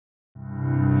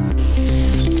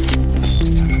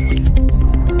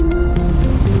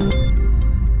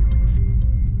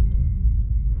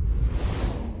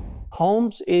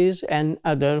Holmes is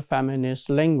another feminist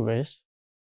linguist.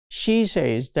 She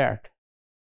says that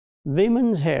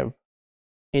women have,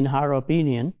 in her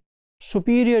opinion,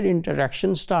 superior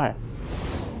interaction style.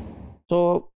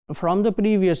 So from the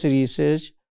previous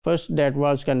research, first that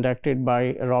was conducted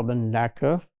by Robin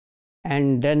Lakoff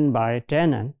and then by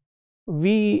Tannen,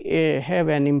 we have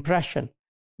an impression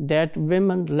that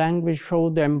women's language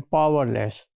show them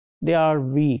powerless. They are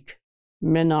weak.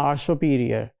 Men are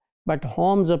superior. But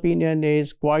Holmes' opinion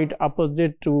is quite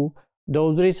opposite to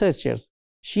those researchers.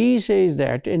 She says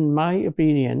that, in my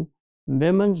opinion,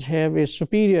 women have a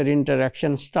superior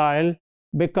interaction style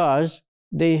because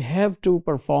they have to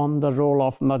perform the role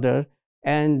of mother,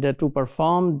 and to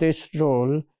perform this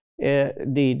role,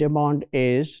 the demand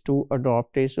is to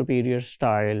adopt a superior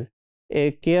style,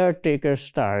 a caretaker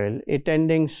style, a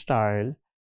tending style,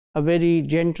 a very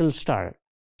gentle style.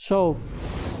 So,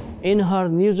 in her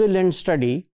New Zealand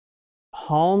study,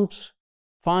 Holmes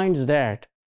finds that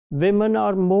women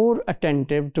are more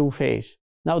attentive to face.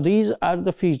 Now, these are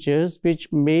the features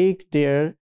which make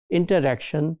their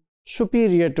interaction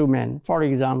superior to men. For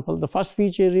example, the first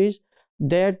feature is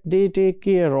that they take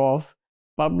care of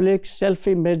public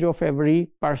self-image of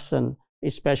every person,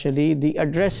 especially the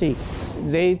addressee.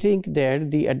 They think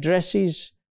that the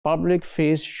addressee's public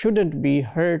face shouldn't be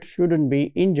hurt, shouldn't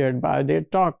be injured by their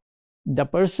talk. The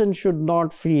person should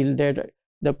not feel that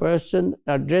the person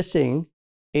addressing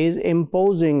is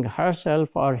imposing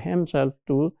herself or himself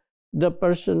to the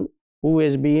person who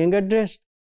is being addressed.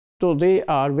 So they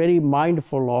are very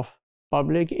mindful of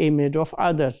public image of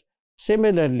others.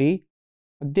 Similarly,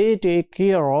 they take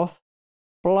care of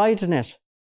politeness.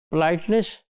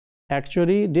 Politeness,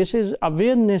 actually, this is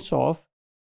awareness of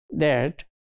that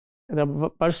the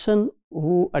person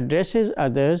who addresses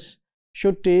others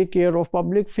should take care of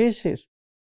public faces.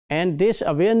 And this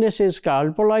awareness is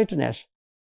called politeness.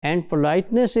 And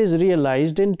politeness is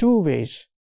realized in two ways.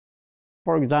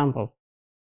 For example,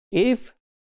 if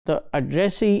the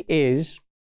addressee is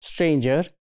stranger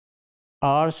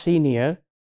or senior,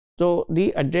 so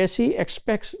the addressee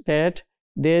expects that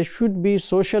there should be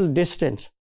social distance.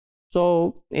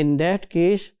 So in that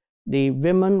case, the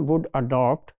women would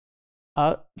adopt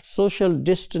a social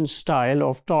distance style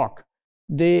of talk.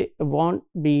 They won't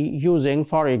be using,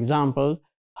 for example,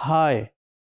 hi,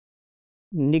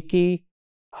 Nikki,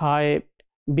 hi,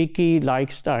 Vicky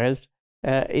like styles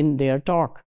in their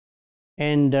talk.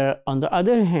 And on the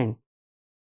other hand,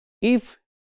 if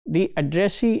the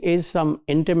addressee is some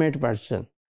intimate person,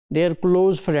 their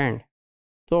close friend,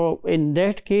 so in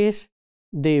that case,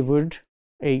 they would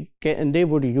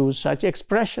use such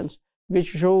expressions which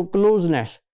show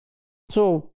closeness.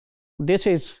 So this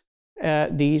is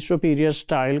the superior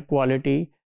style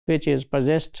quality which is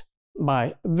possessed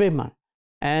by women.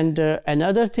 And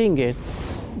another thing is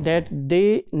that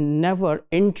they never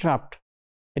interrupt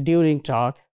during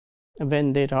talk.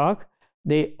 When they talk,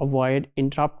 they avoid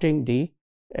interrupting the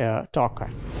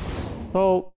talker.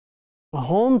 So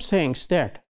Holmes thinks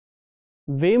that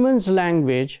women's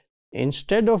language,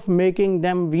 instead of making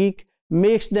them weak,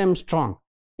 makes them strong.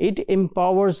 It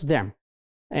empowers them.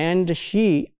 And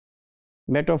she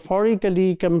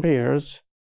metaphorically compares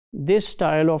this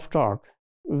style of talk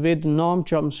with Noam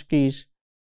Chomsky's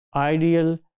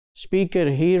ideal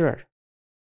speaker-hearer.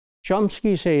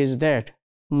 Chomsky says that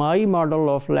my model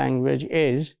of language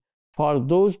is for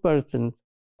those persons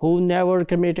who never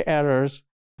commit errors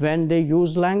when they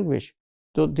use language.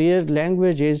 So their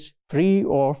language is free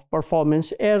of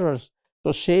performance errors.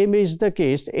 So same is the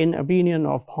case in opinion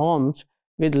of Holmes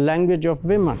with language of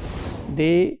women.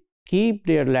 They keep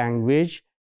their language,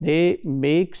 they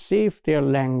make safe their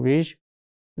language,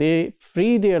 they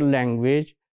free their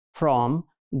language from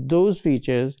those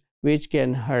features which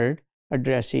can hurt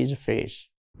addressee's face.